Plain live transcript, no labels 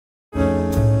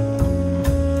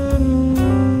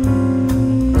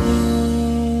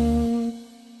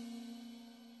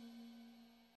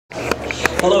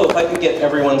I could get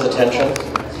everyone's attention.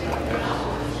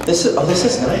 This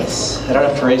is nice. I don't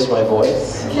have to raise my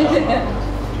voice.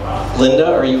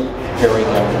 Linda, are you? Here we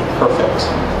go. Perfect.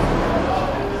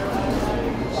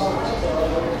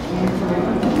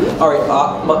 All right.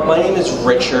 My name is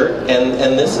Richard,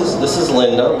 and this is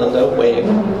Linda. Linda, wave.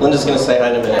 Linda's going to say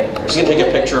hi in a minute. She's going to take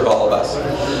a picture of all of us.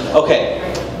 Okay.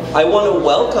 I want to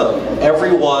welcome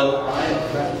everyone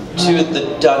to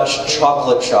the Dutch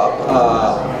Chocolate Shoppe.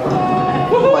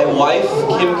 My wife,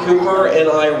 Kim Cooper, and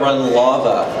I run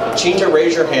Lava. Chinta,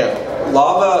 raise your hand.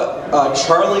 Lava,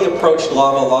 Charlie approached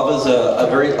Lava. Lava is a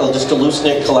very, just a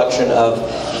loose-knit collection of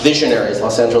visionaries,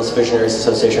 Los Angeles Visionaries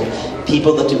Association,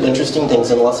 people that do interesting things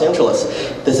in Los Angeles.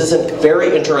 This is a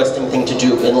very interesting thing to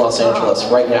do in Los Angeles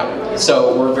right now.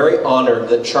 So we're very honored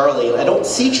that Charlie, and I don't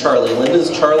see Charlie. Linda's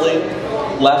Charlie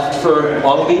left for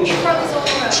Long Beach?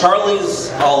 Charlie's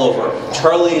all over.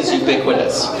 Charlie is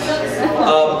ubiquitous.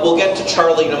 We'll get to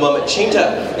Charlie in a moment.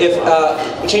 Chinta,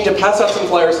 Chinta, pass out some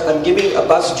flyers. I'm giving a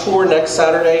bus tour next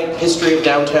Saturday, History of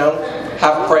Downtown.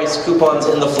 Half-price coupons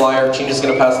in the flyer. Chinta's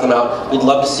going to pass them out. We'd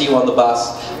love to see you on the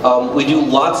bus. We do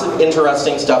lots of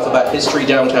interesting stuff about history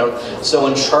downtown. So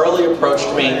when Charlie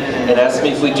approached me and asked me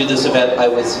if we'd do this event, I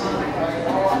was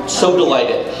so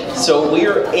delighted. So we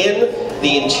are in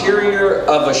the interior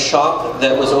of a shop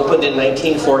that was opened in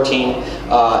 1914.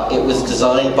 It was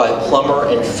designed by Plummer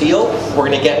and Field. We're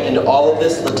going to get into all of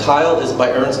this. The tile is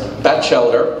by Ernest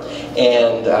Batchelder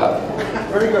and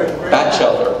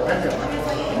Batchelder.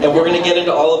 And we're going to get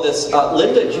into all of this.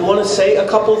 Linda, do you want to say a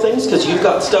couple of things? Because you've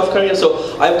got stuff coming in.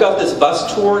 So I've got this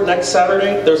bus tour next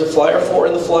Saturday. There's a flyer for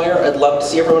in the flyer. I'd love to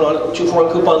see everyone on it.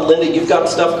 2-for-1 coupon. Linda, you've got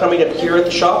stuff coming up here at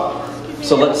the shop.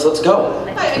 So let's go.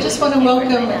 Hi, I just want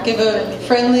to give a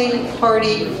friendly,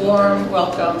 hearty, warm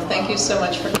welcome. Thank you so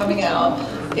much for coming out.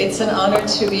 It's an honor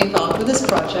to be involved with this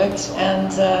project,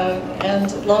 and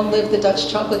long live the Dutch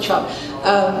Chocolate Shoppe.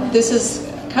 This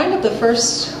is kind of the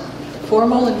first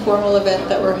formal, informal event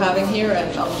that we're having here,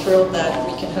 and I'm thrilled that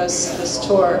we can host this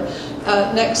tour.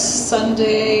 Next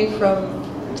Sunday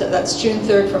that's June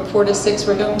 3rd from 4 to 6,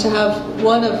 we're going to have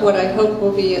one of what I hope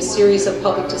will be a series of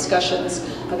public discussions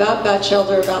about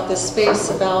Batchelder, about this space,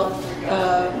 about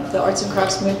the arts and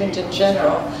crafts movement in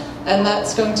general. And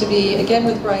that's going to be, again,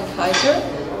 with Brian Kaiser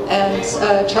and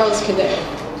Charles Cadet.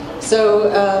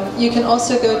 So you can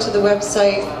also go to the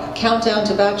website Countdown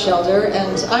to Batchelder,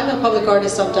 and I'm a public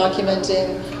artist. I'm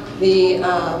documenting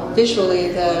visually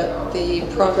the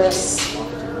progress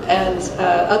and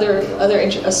other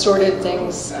assorted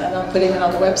things, and I'm putting it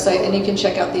on the website, and you can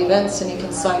check out the events, and you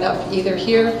can sign up either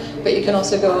here, but you can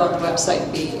also go on the website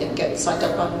and get signed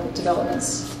up on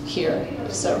developments here.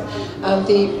 So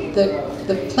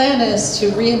the plan is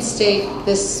to reinstate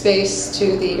this space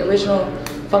to the original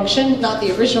function, not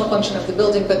the original function of the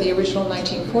building, but the original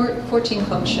 1914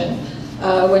 function,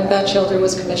 when Batchelder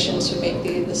was commissioned to make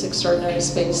this extraordinary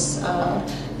space,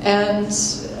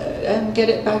 and get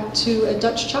it back to a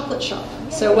Dutch chocolate shop.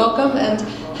 So welcome, and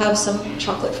have some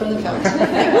chocolate from the fountain.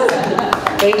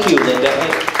 Thank you, Linda.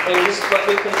 And just let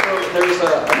me confirm, there's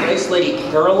a nice lady,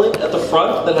 Carolyn, at the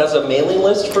front that has a mailing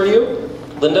list for you.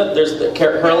 Linda, there's the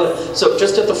Carolyn. So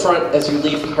just at the front, as you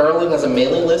leave, Carolyn has a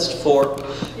mailing list for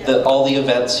all the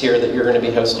events here that you're going to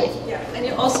be hosting. Yeah, and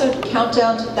you also count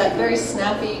down to that very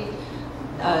snappy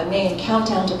name,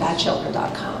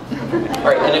 countdowntobatchelder.com. All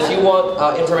right, and if you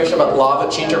want information about Lava,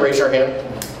 Chinta, raise your hand.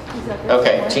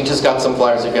 Okay, Chinta's got some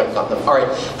flyers if you haven't got them. All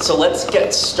right, so let's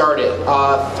get started.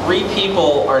 3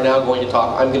 people are now going to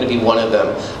talk. I'm going to be one of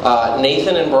them.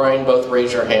 Nathan and Brian both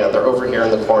raise your hand. They're over here in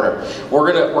the corner.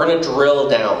 We're gonna drill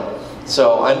down.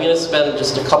 So I'm going to spend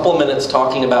just a couple minutes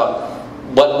talking about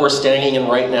what we're standing in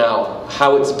right now,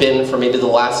 how it's been for maybe the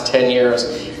last 10 years.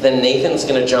 Then Nathan's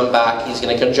going to jump back. He's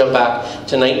going to jump back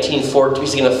to 1914.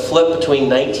 He's going to flip between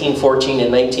 1914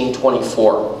 and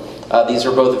 1924. These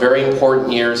are both very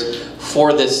important years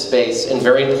for this space and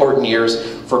very important years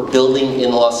for building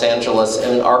in Los Angeles.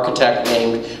 And an architect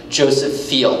named Joseph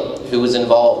Field, who was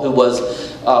involved, who was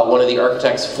one of the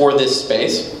architects for this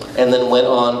space, and then went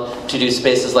on to do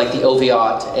spaces like the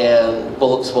Oviatt and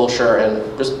Bullock's Wilshire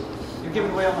and just. You're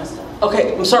giving away all my stuff.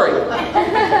 Okay, I'm sorry.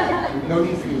 No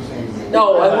need for you saying that.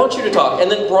 No, I want you to talk.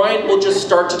 And then Brian will just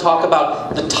start to talk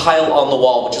about the tile on the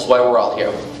wall, which is why we're all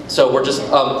here. So we're just,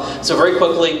 so very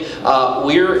quickly,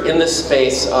 we're in this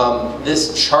space.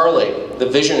 This Charlie, the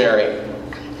visionary,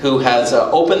 who has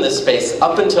opened this space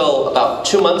up until about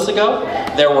 2 months ago,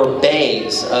 there were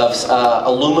bays of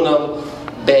aluminum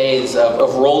bays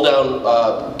of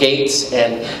roll-down gates,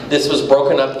 and this was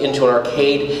broken up into an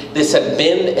arcade. This had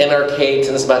been an arcade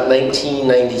since about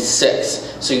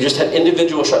 1996. So you just had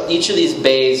individual shops. Each of these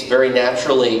bays very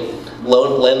naturally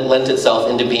lent itself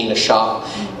into being a shop.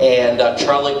 And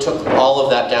Charlie took all of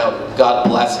that down. God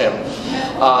bless him.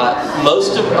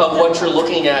 Most of what you're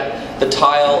looking at, the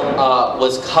tile,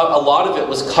 a lot of it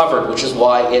was covered, which is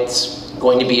why it's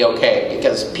going to be okay,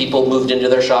 because people moved into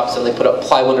their shops and they put up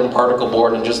plywood and particle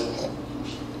board and just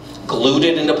glued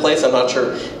it into place. I'm not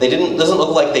sure. Doesn't look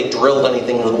like they drilled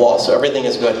anything into the wall, so everything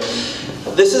is good.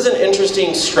 This is an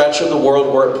interesting stretch of the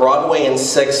world. We're at Broadway and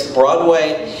 6th.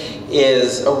 Broadway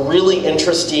is a really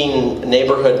interesting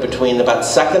neighborhood between about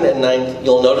 2nd and 9th.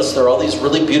 You'll notice there are all these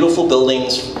really beautiful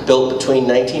buildings built between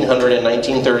 1900 and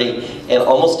 1930, and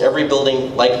almost every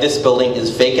building, like this building,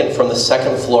 is vacant from the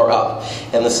 2nd floor up.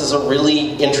 And this is a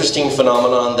really interesting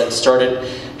phenomenon that started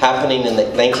happening in the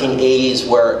 1980s,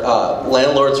 where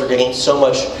landlords are getting so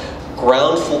much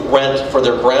ground rent for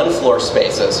their ground floor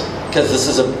spaces, because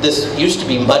this used to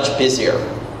be much busier.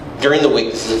 During the week,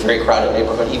 this is a very crowded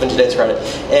neighborhood. Even today it's crowded.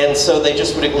 And so they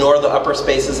just would ignore the upper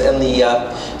spaces. And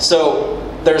so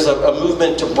there's a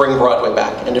movement to bring Broadway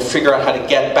back and to figure out how to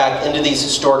get back into these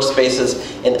historic spaces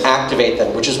and activate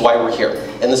them, which is why we're here.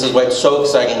 And this is why it's so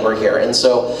exciting we're here. And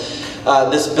so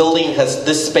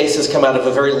this space has come out of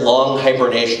a very long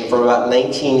hibernation from about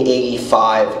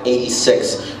 1985,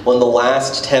 86, when the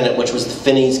last tenant, which was the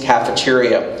Finney's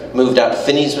Cafeteria, moved out.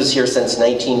 Finney's was here since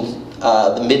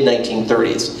the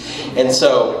mid-1930s. And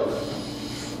so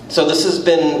this has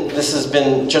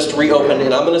been just reopened,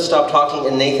 and I'm going to stop talking,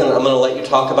 and Nathan, I'm going to let you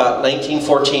talk about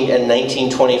 1914 and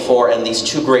 1924 and these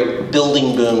two great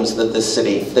building booms that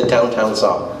the downtown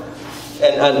saw.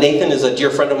 And Nathan is a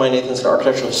dear friend of mine. Nathan's an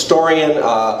architectural historian.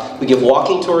 We give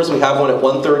walking tours. We have one at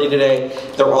 1:30 today.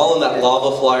 They're all in that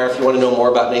lava flyer. If you want to know more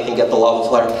about Nathan, get the lava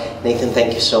flyer. Nathan,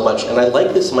 thank you so much. And I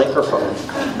like this microphone.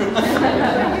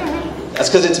 That's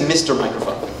because it's Mr.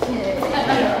 Microphone.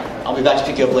 Yeah. I'll be back to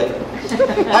pick you up later.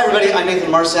 Hi everybody, I'm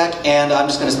Nathan Marsak, and I'm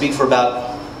just going to speak for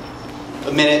about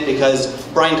a minute because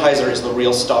Brian Kaiser is the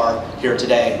real star here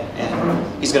today, and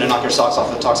he's going to knock your socks off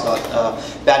when he talks about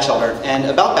Batchelder. And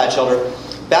about Batchelder,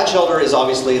 Batchelder is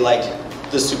obviously like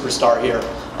the superstar here,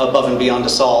 above and beyond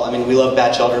us all. I mean, we love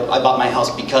Batchelder. I bought my house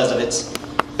because of its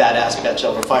badass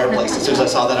Batchelder fireplace. As soon as I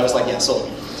saw that, I was like, yeah, sold.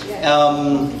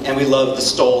 And we love the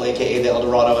Stole, aka the El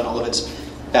Dorado, and all of its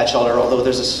Batchelder, although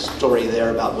there's a story there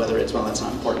about whether it's, well, that's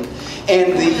not important.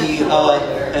 And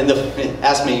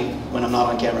ask me when I'm not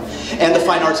on camera. And the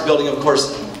Fine Arts Building, of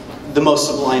course, the most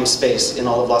sublime space in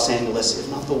all of Los Angeles, if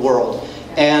not the world.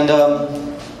 And,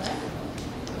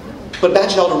 but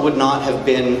Batchelder would not have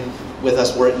been with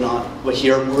us were it not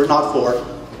for,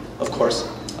 of course,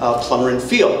 Plummer and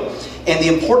Field. And the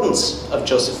importance of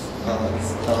Joseph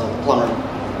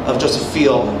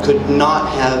Field could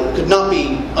not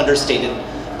be understated,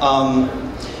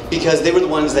 because they were the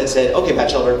ones that said, okay,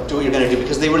 Batchelder, do what you're going to do,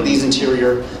 because they were these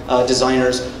interior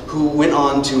designers who went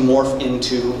on to morph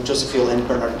into Joseph Field and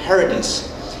Bernard Paradis.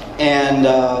 And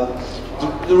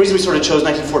the reason we sort of chose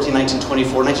 1914,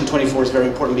 1924, 1924 is very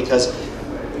important because,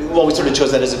 well, we sort of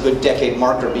chose that as a good decade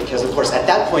marker because, of course, at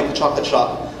that point, the chocolate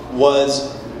shop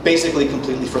was basically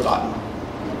completely forgotten.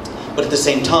 But at the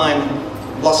same time,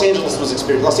 Los Angeles was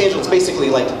experienced. Los Angeles basically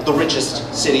like the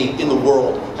richest city in the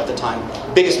world at the time.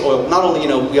 Biggest oil. Not only, you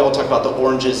know, we all talk about the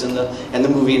oranges and the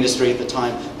movie industry at the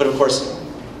time, but of course,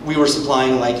 we were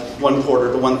supplying like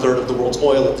 1/4 to 1/3 of the world's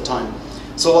oil at the time.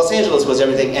 So Los Angeles was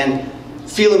everything. And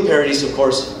Field and Paradis, of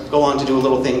course, go on to do a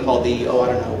little thing called the, oh, I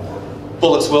don't know,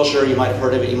 Bullocks Wilshire. You might have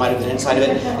heard of it. You might have been inside of it.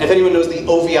 And if anyone knows the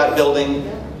Oviatt building,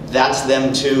 that's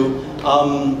them too.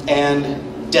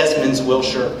 And Desmond's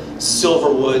Wilshire.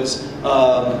 Silverwoods.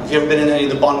 If you've ever been in any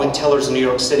of the Bonwit Tellers in New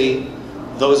York City,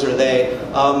 those are they.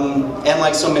 And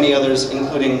like so many others,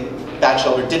 including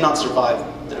Batchelder, did not survive.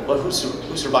 Who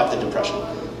survived the Depression?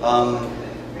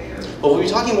 But we'll be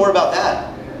talking more about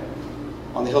that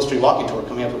on the Hill Street Walking Tour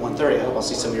coming up at 1:30. I hope I'll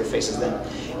see some of your faces then.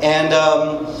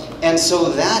 And so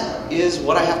that is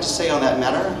what I have to say on that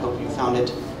matter. I hope you found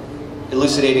it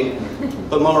elucidating.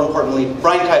 But more importantly,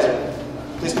 Brian Kaiser,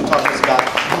 please come talk to us about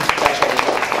Batchelder.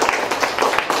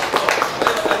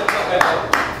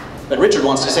 But Richard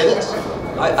wants to say this.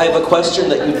 I have a question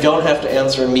that you don't have to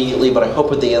answer immediately, but I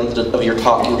hope at the end of your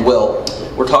talk you will.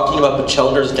 We're talking about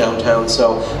Batchelder's downtown,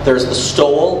 so there's the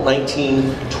Stole,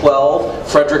 1912,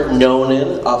 Frederick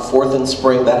Nonen, 4th and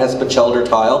Spring, that has Batchelder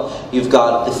tile. You've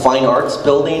got the Fine Arts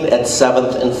Building at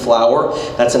 7th and Flower,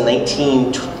 that's a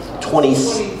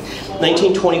 1920s.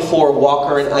 1924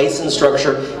 Walker and Eisen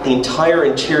structure. The entire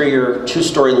interior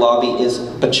two-story lobby is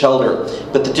Batchelder.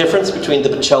 But the difference between the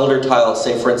Batchelder tile,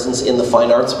 say for instance in the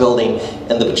Fine Arts Building,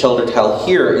 and the Batchelder tile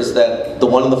here is that the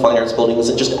one in the Fine Arts Building was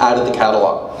it just added the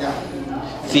catalog. Yeah.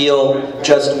 Phil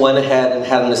just went ahead and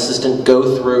had an assistant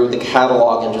go through the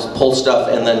catalog and just pull stuff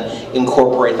and then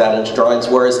incorporate that into drawings,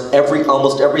 whereas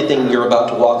almost everything you're about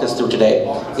to walk us through today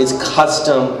is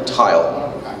custom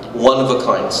tile, one of a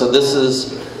kind. So this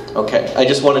is, okay, I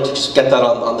just wanted to just get that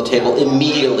on the table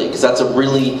immediately because that's a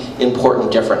really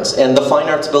important difference. And the Fine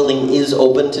Arts Building is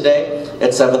open today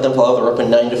at 7th and Fellow. They're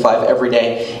open 9 to 5 every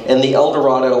day. And the El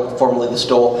Dorado, formerly the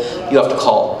Stoll, you have to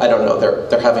call. I don't know,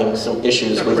 they're having some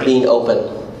issues with being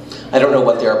open. I don't know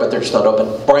what they are, but they're just not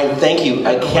open. Brian, thank you.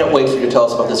 I can't wait for you to tell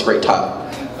us about this great tile.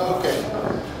 Okay.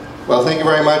 Well, thank you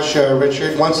very much,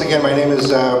 Richard. Once again, my name is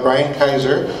Brian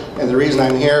Kaiser, and the reason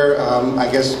I'm here, I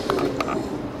guess,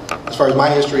 as far as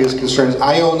my history is concerned,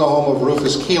 I own the home of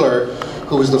Rufus Keeler,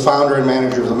 who was the founder and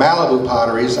manager of the Malibu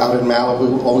Potteries out in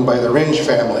Malibu, owned by the Ringe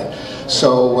family.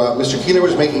 So Mr. Keeler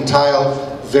was making tile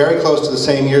very close to the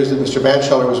same years that Mr.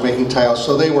 Batchelder was making tiles,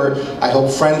 so they were, I hope,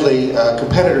 friendly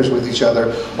competitors with each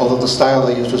other, although the style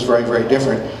they used was very, very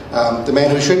different. The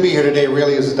man who should be here today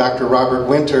really is Dr. Robert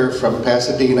Winter from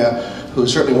Pasadena,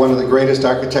 who's certainly one of the greatest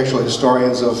architectural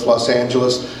historians of Los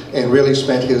Angeles, and really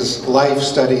spent his life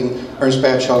studying Ernest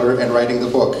Batchelder and writing the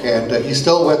book. And he's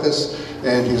still with us,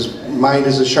 and his mind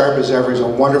is as sharp as ever. He's a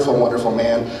wonderful, wonderful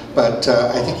man, but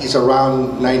I think he's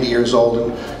around 90 years old,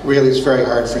 and really it's very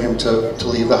hard for him to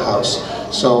leave the house.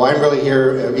 So I'm really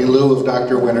here in lieu of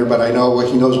Dr. Winter, but I know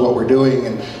he knows what we're doing,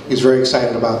 and he's very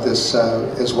excited about this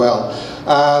as well.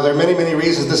 There are many, many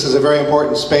reasons this is a very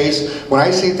important space. When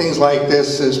I see things like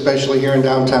this, especially here in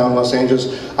downtown Los Angeles,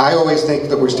 I always think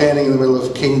that we're standing in the middle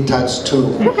of King Tut's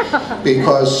tomb,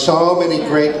 because so many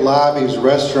great lobbies,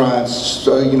 restaurants,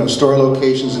 store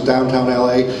locations in downtown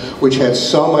LA, which had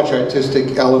so much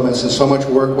artistic elements and so much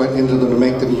work went into them to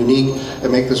make them unique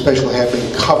and make them special, have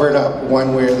been covered up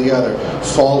one way or the other.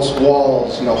 False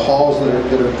walls, halls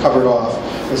that are covered off,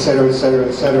 etc., etc.,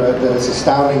 etc. It's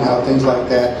astounding how things like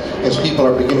that, as people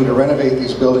are beginning to renovate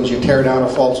these buildings, you tear down a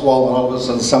false wall and all of a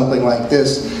sudden something like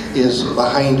this is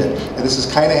behind it. And this is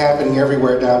kind of happening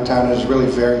everywhere downtown, and it's really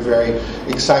very, very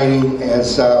exciting.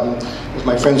 As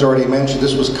my friends already mentioned,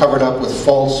 this was covered up with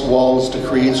false walls to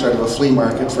create sort of a flea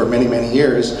market for many, many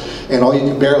years. And all you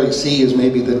can barely see is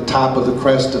maybe the top of the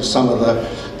crest of some of the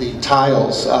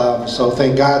tiles. So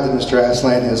thank God that Mr.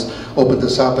 Aslan has opened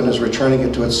this up and is returning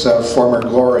it to its former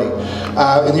glory.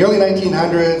 In the early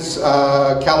 1900s,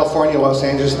 California, Los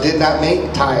Angeles did not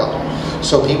make tile.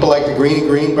 So people like the Green and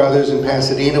Green brothers in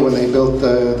Pasadena, when they built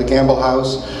the Gamble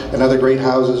House and other great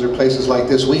houses or places like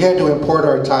this, we had to import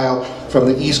our tile from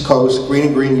the East Coast. Green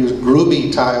and Green used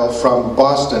Gruby tile from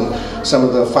Boston, some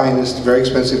of the finest, very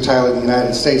expensive tile in the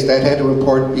United States. That had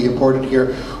to be imported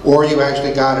here, or you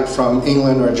actually got it from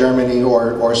England or Germany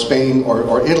or Spain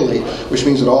or Italy, which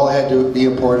means it all had to be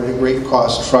imported at great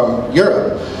cost from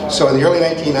Europe. So in the early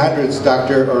 1900s,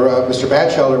 Mr.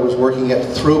 Batchelder was working at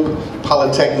Throop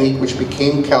Polytechnique, which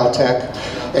became Caltech.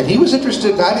 And he was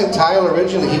interested not in tile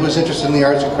originally, he was interested in the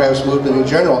arts and crafts movement in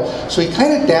general. So he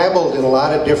kind of dabbled in a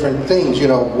lot of different things,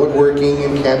 woodworking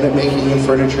and cabinet making and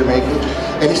furniture making.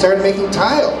 And he started making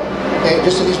tile. And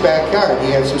just in his backyard.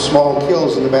 He had some small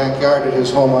kilns in the backyard at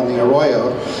his home on the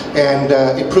Arroyo. And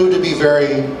it proved to be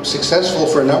very successful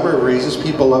for a number of reasons.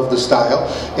 People loved the style.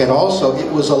 And also it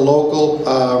was a local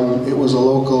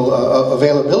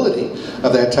availability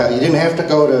of that tile. You didn't have to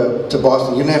go to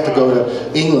Boston. You didn't have to go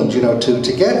to England,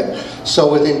 to get it.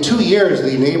 So within 2 years,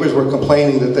 the neighbors were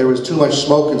complaining that there was too much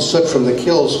smoke and soot from the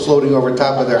kilns floating over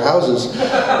top of their houses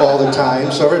all the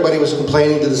time. So everybody was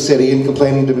complaining to the city and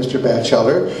complaining to Mr.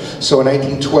 Batchelder. So in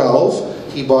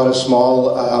 1912, he bought a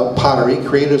small pottery,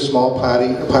 created a small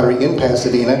pottery in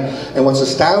Pasadena. And what's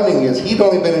astounding is he'd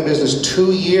only been in business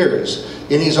 2 years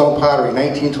in his own pottery,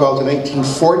 1912 to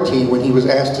 1914, when he was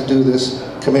asked to do this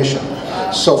commission.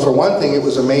 So for one thing, it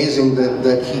was amazing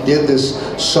that he did this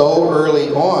so early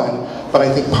on. But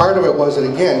I think part of it was that,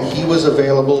 again, he was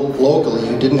available locally.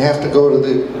 You didn't have to go to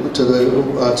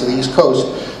the East Coast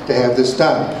to have this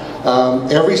done.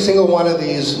 Every single one of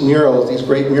these murals, these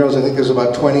great murals, I think there's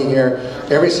about 20 here,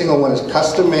 every single one is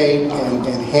custom made and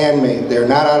handmade. They're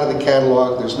not out of the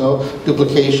catalog. There's no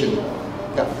duplication.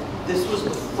 Yeah. This was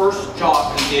the first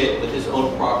job he did with his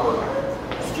own proper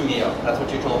studio. That's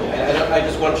what you told me. I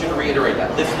just want you to reiterate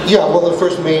that. The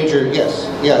first major, yes.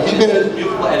 Yeah, he'd been in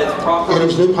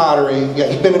his new pottery. Yeah,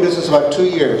 he'd been in business about 2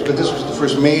 years, but this was the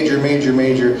first major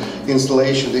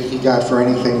installation that he got for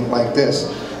anything like this.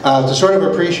 To sort of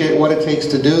appreciate what it takes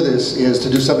to do this is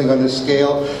to do something on this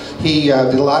scale. He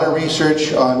did a lot of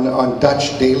research on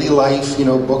Dutch daily life, you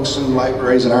know, books and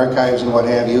libraries and archives and what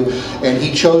have you, and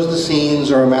he chose the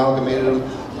scenes or amalgamated them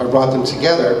or brought them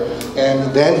together.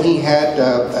 And then he had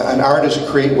an artist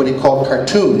create what he called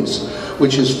cartoons,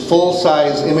 which is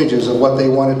full-size images of what they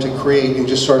wanted to create in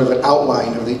just sort of an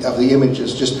outline of the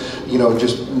images, just, you know,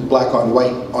 just black on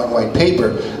white paper.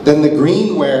 Then the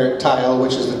greenware tile,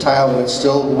 which is the tile when it's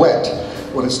still wet,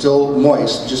 when it's still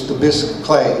moist, just the bisque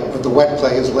clay, but the wet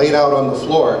clay is laid out on the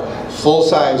floor, full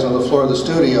size on the floor of the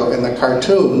studio, and the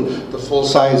cartoon, the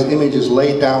full-size image is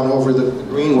laid down over the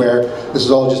greenware. This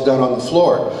is all just done on the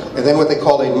floor. And then what they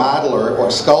called a modeler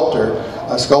or sculptor,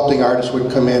 a sculpting artist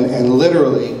would come in and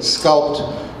literally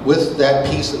sculpt with that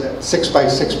piece of that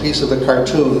 6x6 piece of the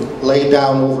cartoon laid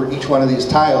down over each one of these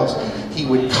tiles. He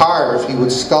would carve, he would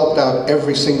sculpt out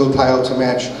every single tile to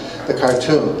match the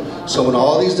cartoon. So when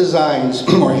all these designs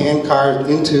were hand carved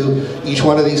into each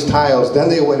one of these tiles, then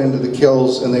they went into the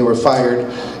kilns and they were fired,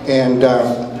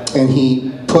 and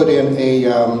he put in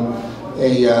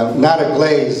not a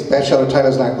glaze, Batchelder tile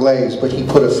is not glazed, but he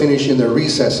put a finish in the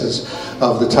recesses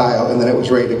of the tile, and then it was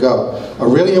ready to go. A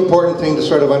really important thing to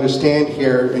sort of understand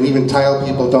here, and even tile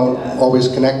people don't always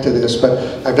connect to this, but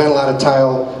I've done a lot of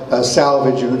tile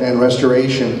salvage and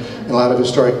restoration in a lot of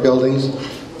historic buildings.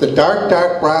 The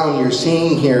dark brown you're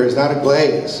seeing here is not a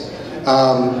glaze.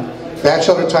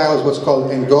 Batchelder tile is what's called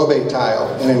engobe tile,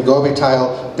 and engobe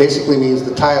tile basically means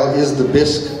the tile is the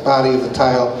bisque body of the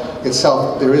tile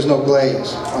itself. There is no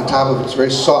glaze on top of it. It's very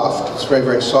soft. It's very,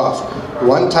 very soft.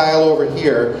 One tile over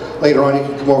here, later on you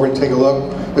can come over and take a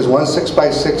look. There's one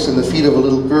 6x6 and the feet of a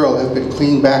little girl have been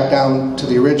cleaned back down to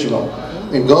the original.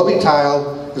 Engobe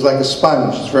tile is like a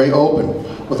sponge. It's very open.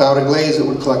 Without a glaze, it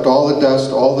would collect all the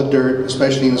dust, all the dirt,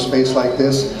 especially in a space like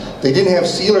this. They didn't have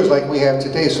sealers like we have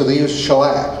today, so they used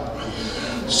shellac.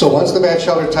 So once the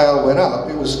Batchelder tile went up,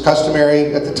 it was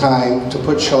customary at the time to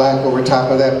put shellac over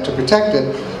top of that to protect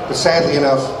it, but sadly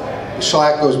enough,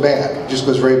 shellac goes bad. It just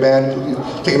goes very bad. You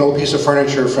take an old piece of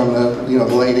furniture from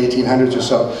the late 1800s or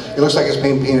so, it looks like it's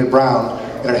being painted brown,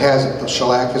 and it hasn't. The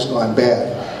shellac has gone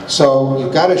bad. So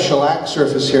you've got a shellac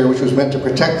surface here which was meant to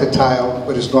protect the tile,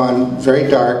 but has gone very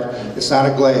dark. It's not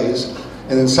a glaze.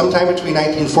 And then sometime between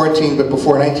 1914 but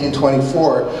before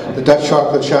 1924, the Dutch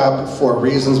Chocolate Shoppe, for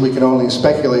reasons we can only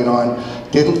speculate on,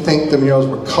 didn't think the murals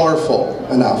were colorful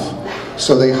enough.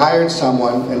 So they hired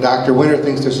someone, and Dr. Winter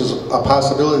thinks this is a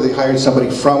possibility, they hired somebody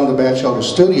from the Batchelder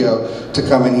studio to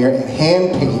come in here and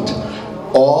hand paint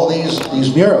all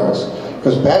these murals.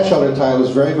 Because Batchelder tile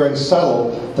is very, very subtle.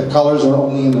 The colors are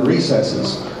only in the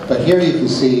recesses. But here you can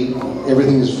see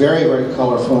everything is very, very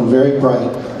colorful and very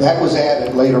bright. That was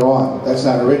added later on. That's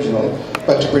not original.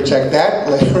 But to protect that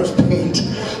layer of paint,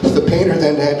 the painter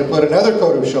then had to put another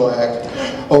coat of shellac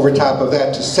over top of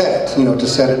that to set it, to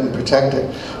set it and protect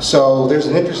it. So there's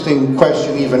an interesting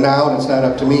question even now, and it's not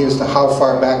up to me, as to how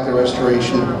far back the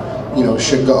restoration,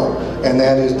 should go. And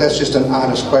that's just an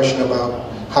honest question about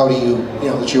how do you,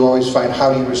 that you always find,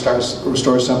 how do you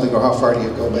restore something, or how far do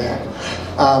you go back?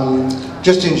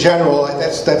 Just in general,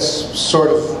 that's sort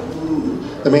of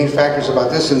the main factors about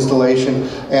this installation.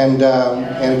 And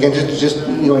again, just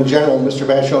in general, Mr.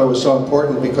 Batchelder was so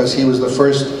important because he was the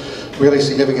first really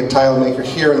significant tile maker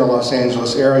here in the Los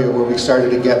Angeles area, where we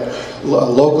started to get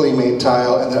locally made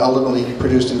tile, and then ultimately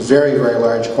produced in very, very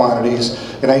large quantities.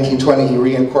 In 1920, he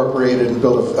reincorporated and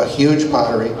built a huge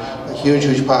pottery,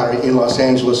 in Los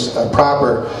Angeles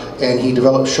proper, and he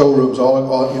developed showrooms in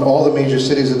all the major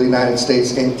cities of the United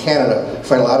States and Canada. You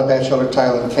find a lot of Batchelder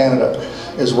tile in Canada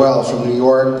as well, from New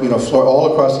York, Florida,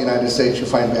 all across the United States you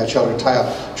find Batchelder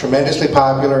tile. Tremendously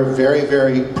popular, very,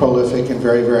 very prolific, and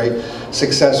very, very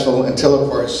successful until, of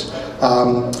course,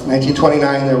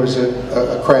 1929 there was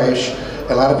a crash.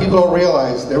 A lot of people don't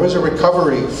realize there was a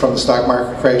recovery from the stock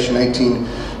market crash in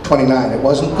 1929. It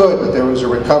wasn't good, but there was a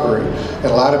recovery. And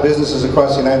a lot of businesses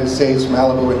across the United States,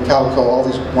 Malibu and Calico, all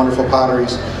these wonderful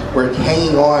potteries, were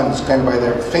hanging on kind of by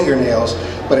their fingernails.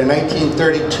 But in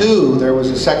 1932, there was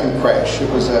a second crash. It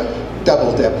was a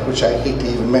double dip, which I hate to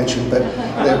even mention, but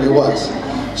there it was.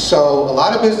 So a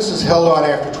lot of businesses held on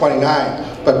after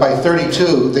 29. But by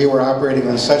 32, they were operating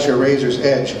on such a razor's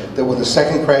edge that when the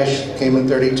second crash came in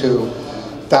 32,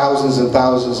 thousands and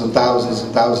thousands and thousands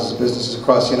and thousands of businesses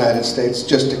across the United States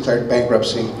just declared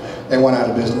bankruptcy. They went out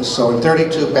of business. So in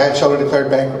 32, Batchelder declared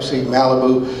bankruptcy,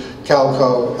 Malibu,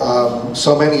 Calico,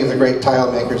 so many of the great tile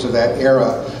makers of that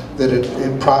era, that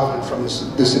it profited from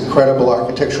this incredible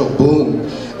architectural boom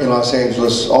in Los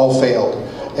Angeles, all failed.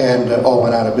 and all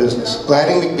went out of business.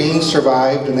 Gladding McBean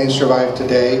survived, and they survived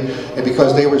today, and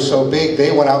because they were so big,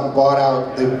 they went out and bought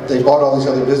out, they bought all these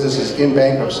other businesses in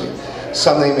bankruptcy.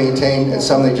 Some they maintained, and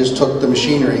some they just took the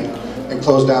machinery and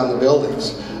closed down the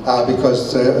buildings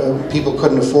because people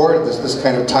couldn't afford this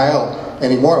kind of tile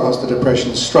anymore once the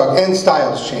Depression struck, and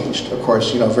styles changed, of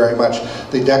course, very much.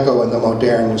 The Deco and the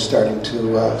Moderne was starting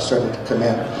to come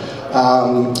in.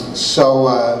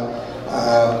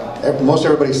 Most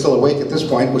everybody's still awake at this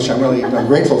point, which I'm really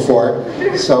grateful for.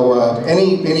 So,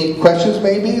 any questions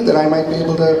maybe that I might be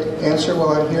able to answer while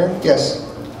I'm here? Yes.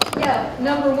 Yeah.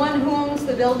 Number one, who owns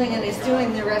the building and is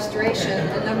doing the restoration?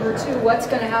 And number two, what's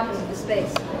going to happen to the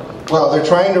space? Well, they're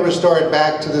trying to restore it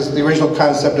back to the original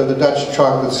concept of the Dutch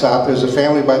Chocolate Shoppe. There's a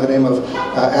family by the name of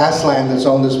Asland that's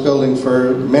owned this building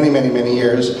for many, many, many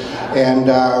years. And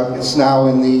it's now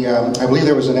in the, I believe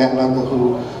there was an aunt and uncle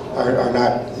who are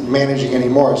not managing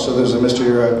anymore. So there's a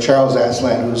Mr. Charles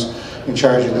Asland who's in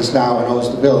charge of this now and owns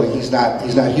the building.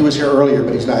 He was here earlier,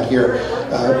 but he's not here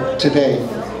today.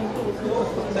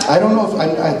 I don't know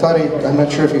if, I'm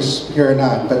not sure if he's here or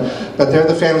not, but they're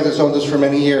the family that's owned this for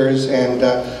many years, and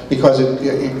because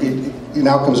it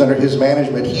now comes under his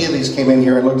management, he at least came in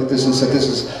here and looked at this and said,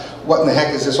 what in the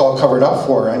heck is this all covered up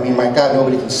for? I mean, my God,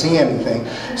 nobody can see anything.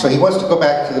 So he wants to go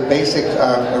back to the basic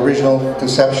original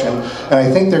conception, and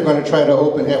I think they're going to try to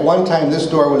open, at one time this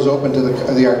door was open to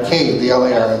the arcade, the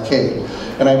LA Arcade.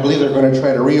 And I believe they're going to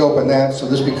try to reopen that, so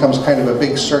this becomes kind of a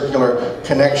big circular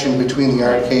connection between the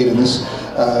arcade and this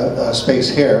space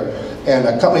here. And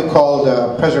a company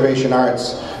called Preservation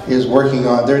Arts is working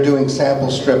on, they're doing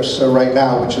sample strips right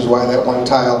now, which is why that one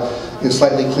tile is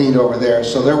slightly cleaned over there.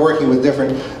 So they're working with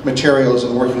different materials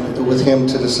and working with him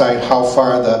to decide how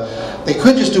far they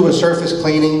could just do a surface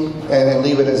cleaning and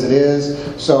leave it as it is.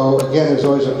 So again, there's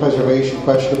always a preservation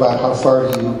question about how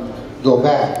far do you go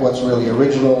back, what's really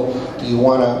original, do you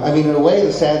want to, I mean, in a way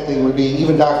the sad thing would be,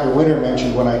 even Dr. Winter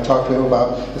mentioned when I talked to him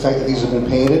about the fact that these have been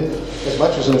painted, as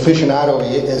much as an aficionado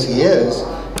as he is,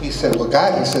 he said, well,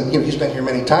 God, he said, he's been here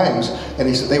many times, and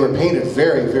he said they were painted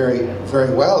very, very,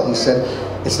 very well. He said,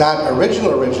 it's not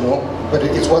original, but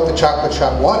it's what the chocolate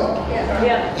shop wanted.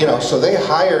 Yeah. So they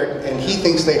hired, and he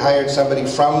thinks they hired somebody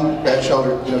from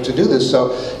Batchelder, to do this.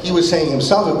 So he was saying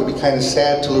himself it would be kind of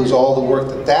sad to lose all the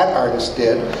work that artist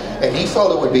did, and he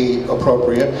felt it would be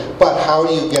appropriate. But how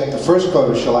do you get the first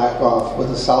coat of shellac off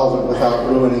with a solvent without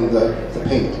ruining the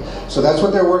paint? So that's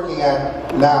what they're working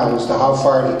at now, as to how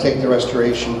far to take the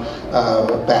restoration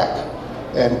back.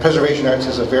 And Preservation Arts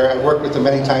is I've worked with them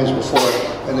many times before,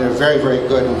 and they're a very, very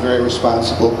good and very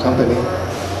responsible company.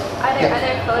 Are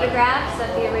there photographs of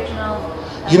the original?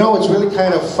 It's really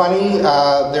kind of funny.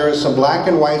 There are some black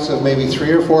and whites of maybe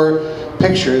 3 or 4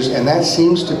 pictures, and that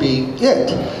seems to be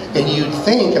it. And you'd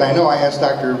think, and I know I asked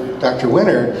Dr.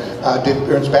 Winter, did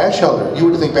Ernest Batchelder, you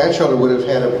would think Batchelder would have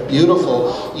had a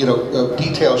beautiful,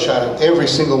 detail shot of every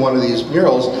single one of these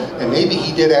murals, and maybe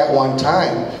he did at one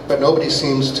time, but nobody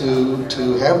seems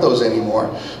to have those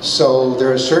anymore. So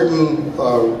there are certain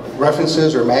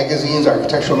references or magazines,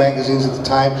 architectural magazines at the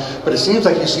time, but it seems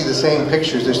like you see the same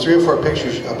pictures. There's 3 or 4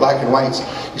 pictures, black and whites,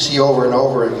 you see over and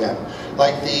over again.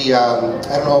 Like the,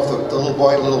 I don't know if the little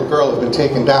boy and little girl have been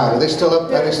taken down. Are they still up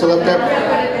there?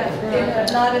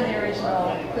 Not in the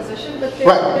original position, but they're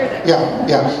there.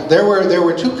 Yeah. There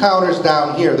were 2 counters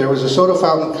down here. There was a soda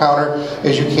fountain counter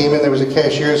as you came in. There was a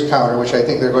cashier's counter, which I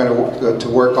think they're going to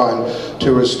work on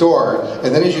to restore.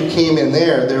 And then as you came in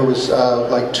there was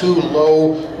like 2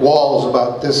 low walls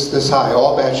about this high,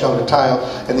 all Batchelder tile,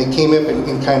 and they came up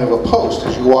in kind of a post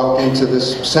as you walked into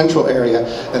this central area.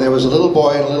 And there was a little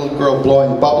boy and a little girl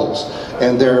blowing bubbles.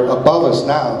 And they're above us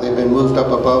now. They've been moved up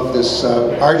above this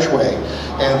archway.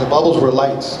 And the bubbles were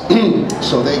lights,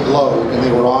 so they glowed and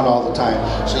they were on all the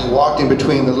time. So you walked in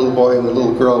between the little boy and the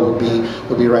little girl would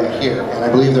be right here. And I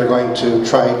believe they're going to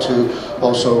try to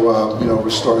also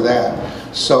restore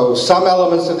that. So some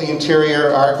elements of the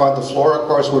interior are gone. The floor, of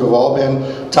course, would have all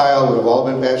been tile, would have all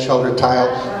been Batchelder tile,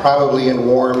 probably in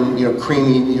warm,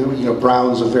 creamy,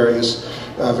 browns of various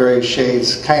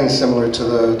shades, kind of similar to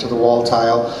the wall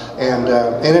tile. And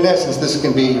in essence, this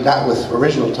can be not with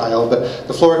original tile, but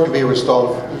the floor can be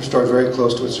restored very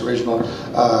close to its original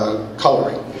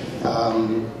coloring.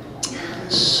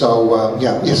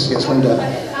 Yes, Linda.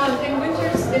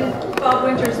 In Bob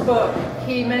Winter's book,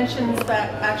 he mentions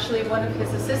that actually one of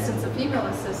his assistants, a female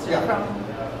assistant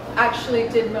actually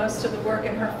did most of the work,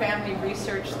 and her family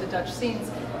researched the Dutch scenes.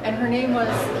 And her name was,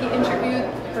 he interviewed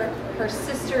her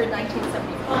sister in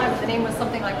 1975. The name was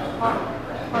something like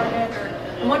Harnett, or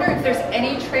I'm wondering if there's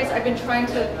any trace. I've been trying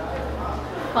to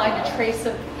find a trace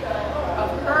of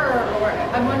her, or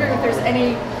I'm wondering if there's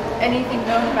anything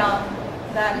known about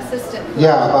that assistant.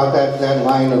 Yeah, about that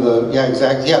line of the, yeah,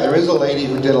 exactly. Yeah, there is a lady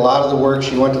who did a lot of the work.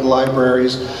 She went to the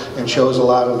libraries and shows a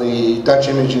lot of the Dutch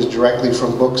images directly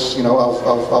from books, you know,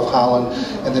 of Holland,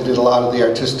 and then did a lot of the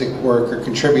artistic work, or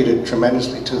contributed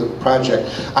tremendously to the project.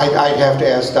 I'd have to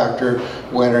ask Dr.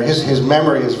 Winter. His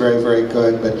memory is very, very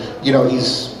good, but, you know,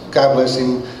 he's, God bless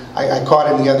him, I caught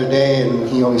him the other day, and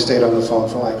he only stayed on the phone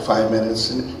for like 5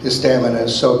 minutes, and his stamina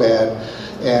is so bad.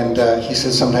 And he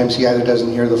says sometimes he either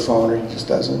doesn't hear the phone or he just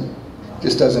doesn't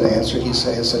answer. He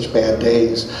has such bad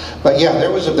days. But yeah, there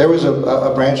was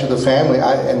a branch of the family,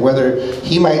 and whether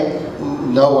he might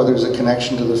know whether there's a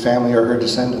connection to the family or her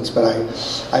descendants, but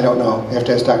I don't know. I have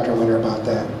to ask Dr. Winter about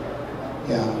that.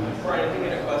 Yeah. Brian, I think I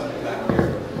had a question back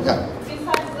here. Yeah.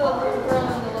 Besides the little girl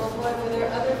and the little boy, were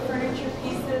there other furniture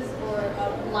pieces or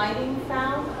lighting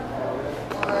found,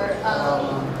 or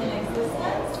in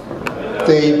existence?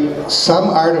 Some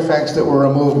artifacts that were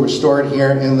removed were stored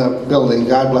here in the building.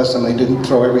 God bless them, they didn't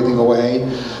throw everything away.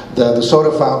 The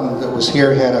soda fountain that was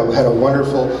here had a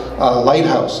wonderful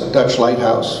lighthouse, a Dutch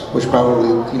lighthouse, which probably,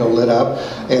 you know, lit up.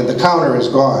 And the counter is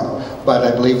gone, but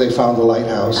I believe they found the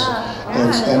lighthouse.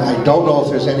 And I don't know if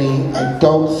there's any. I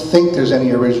don't think there's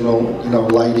any original, you know,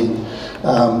 lighting.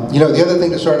 You know, the other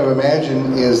thing to sort of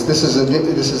imagine is this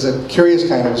is a curious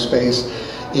kind of a space.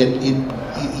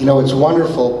 You know, it's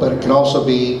wonderful, but it can also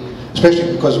be,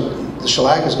 especially because the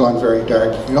shellac has gone very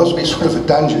dark, it can also be sort of a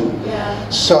dungeon. Yeah.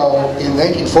 So in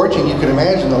 1914, you can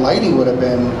imagine the lighting would have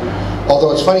been,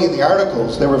 although it's funny in the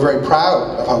articles, they were very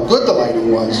proud of how good the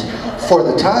lighting was for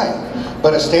the time.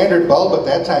 But a standard bulb at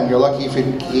that time, you're lucky if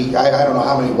I don't know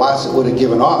how many watts it would have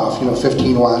given off, you know,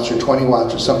 15 watts or 20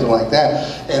 watts or something like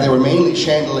that. And they were mainly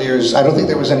chandeliers. I don't think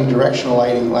there was any directional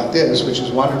lighting like this, which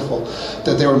is wonderful.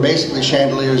 That they were basically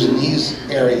chandeliers in these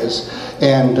areas.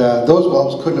 And those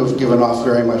bulbs couldn't have given off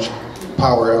very much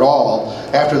power at all.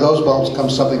 After those bulbs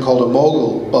comes something called a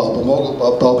mogul bulb. A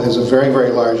mogul bulb has a very,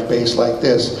 very large base like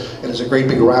this, and it's a great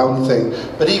big round thing.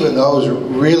 But even those are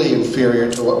really inferior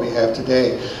to what we have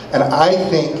today. And I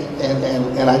think,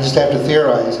 and I just have to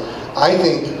theorize, I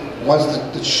think once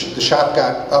the shop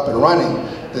got up and running,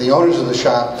 the owners of the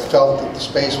shop felt that the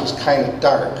space was kind of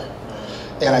dark.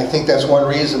 And I think that's one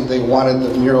reason they wanted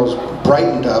the murals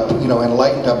brightened up, you know, and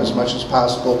lightened up as much as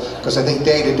possible. Because I think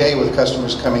day to day with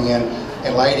customers coming in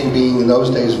and lighting being in those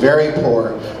days very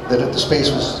poor, that the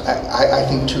space was, I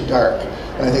think, too dark.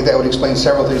 And I think that would explain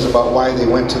several things about why they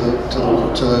went to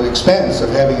the expense of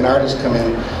having an artist come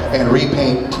in and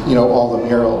repaint, you know, all the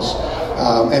murals.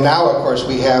 And now, of course,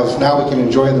 we can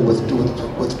enjoy them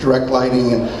with direct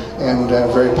lighting and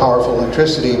very powerful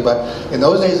electricity. But in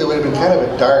those days, it would have been kind of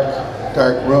a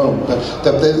dark room. But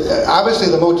obviously,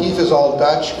 the motif is all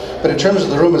Dutch. But in terms of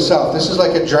the room itself, this is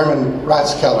like a German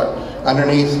Ratskeller.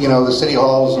 Underneath, you know, the city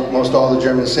halls, most all the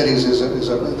German cities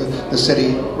the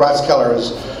city Ratskeller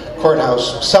is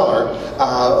courthouse cellar,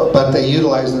 but they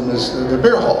utilize them as the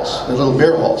beer halls, the little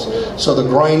beer halls. So the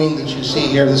groining that you see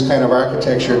here, this kind of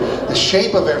architecture, the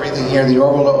shape of everything here, the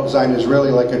overall design is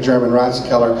really like a German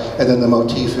Ratskeller, and then the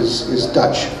motif is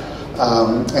Dutch,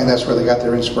 and that's where they got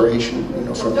their inspiration, you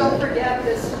know, from Don't that. forget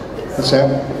this. What's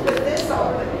that? With this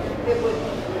open, it would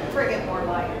friggin' more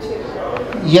light too.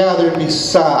 Yeah, there'd be.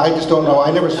 I just don't know.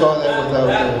 I never saw that without.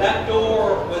 That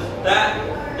door was that.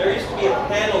 There used to be a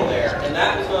panel there, and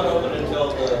that was not open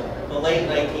until the late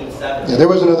 1970s. Yeah, there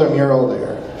was another mural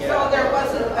there. So there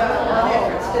wasn't an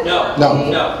entrance to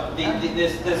No.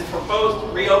 This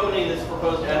proposed reopening, this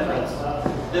proposed entrance,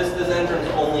 this entrance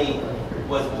only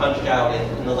was punched out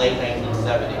in the late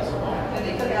 1970s. And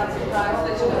they took out some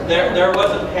drives. There was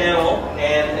a panel,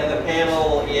 and the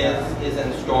panel is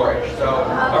in storage. So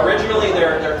originally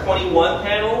there are 21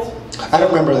 panels. I don't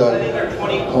remember I think there are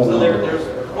 20. So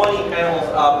there's 20 panels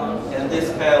up, and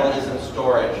this panel is in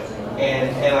storage.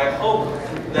 And I hope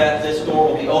that this door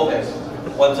will be open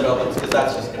once it opens, because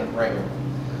that's just going to bring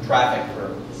traffic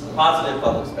for positive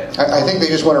public space. I think they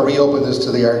just want to reopen this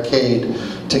to the arcade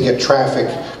to get traffic.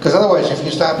 Because otherwise, if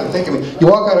you stop and think, I mean, you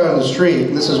walk out on the street,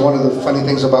 and this is one of the funny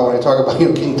things about when I talk about, you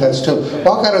know, King Tut's tomb.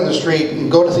 Walk out on the street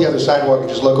and go to the other sidewalk and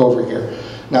just look over here.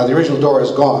 Now, the original door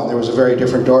is gone. There was a very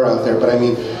different door out there. But I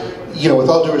mean, you know, with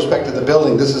all due respect to the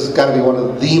building, this has got to be one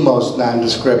of the most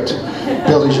nondescript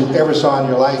buildings you ever saw in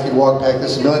your life. You'd walk back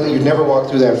this minute, you'd never walk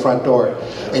through that front door.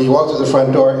 And you walk through the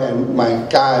front door, and my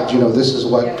God, you know, this is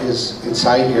what is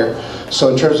inside here. So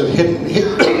in terms of hidden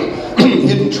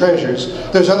hidden treasures.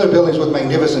 There's other buildings with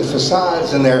magnificent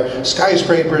facades, and there are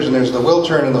skyscrapers, and there's the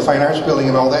Wiltern and the Fine Arts Building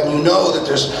and all that, and you know that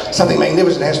there's something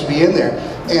magnificent has to be in there.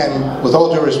 And with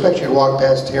all due respect, you'd walk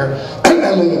past here a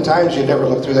million times, you'd never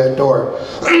look through that door.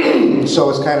 So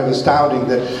it's kind of astounding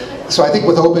that. So I think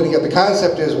with opening it, the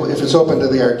concept is if it's open to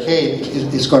the arcade,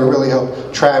 it's going to really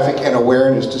help traffic and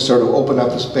awareness to sort of open up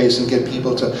the space and get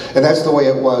people to, and that's the way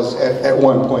it was at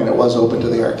one point. It was open to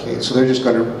the arcade, so they're just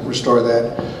going to restore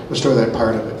that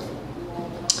part of it.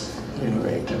 At any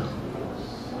rate.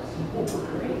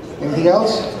 Anything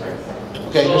else?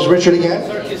 Okay, here's Richard again.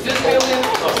 Sir, is this building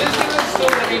still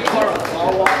going to be part of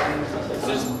Art Walk?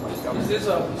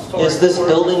 Is this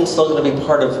building still going to be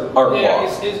part of Art Walk?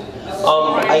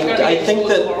 I think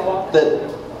that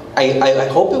I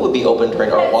hope it would be open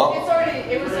during Art Walk.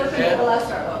 It was open for the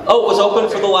last Art Walk. Oh, it was open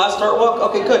for the last Art Walk?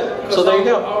 Okay, good. So there you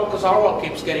go. Because Art Walk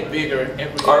keeps getting bigger every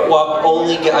year. Art Walk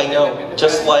only, I know,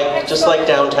 just like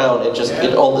downtown,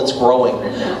 it's growing.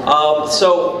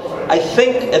 So I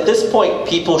think at this point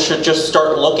people should just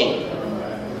start looking,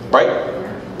 right?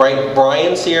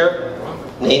 Brian's here,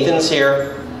 Nathan's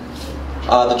here,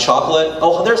 the chocolate.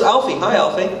 Oh, there's Alfie. Hi,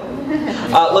 Alfie.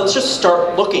 Let's just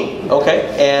start looking,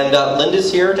 okay? And Linda's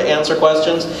here to answer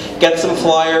questions. Get some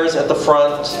flyers at the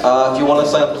front. If you want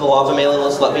to sign up to the Lava mailing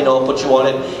list, let me know. I'll put you on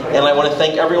it. And I want to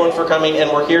thank everyone for coming, and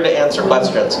we're here to answer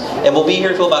questions. And we'll be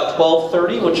here till about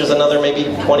 12:30, which is another maybe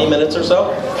 20 minutes or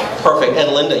so. Perfect.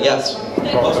 And Linda, yes.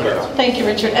 Thank you,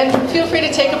 Richard. And feel free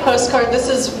to take a postcard. This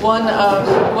is one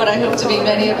of what I hope to be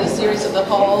many of the series of the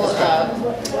Hall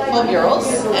murals.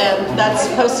 And that's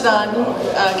posted on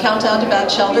countdown to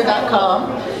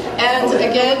Batchelder.com. And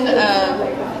again,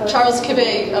 Charles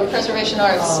Kibbe of Preservation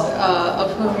Arts,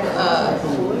 of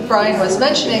whom Brian was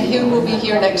mentioning, he will be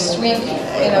here next week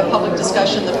in a public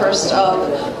discussion, the first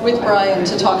with Brian,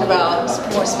 to talk about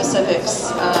more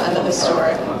specifics and the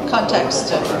historic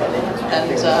context and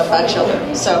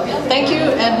Batchelder. So thank you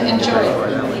and enjoy.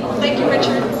 Thank you,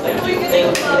 Richard.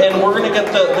 And we're going to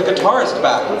get the guitarist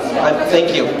back.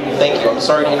 Thank you. I'm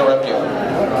sorry to interrupt you.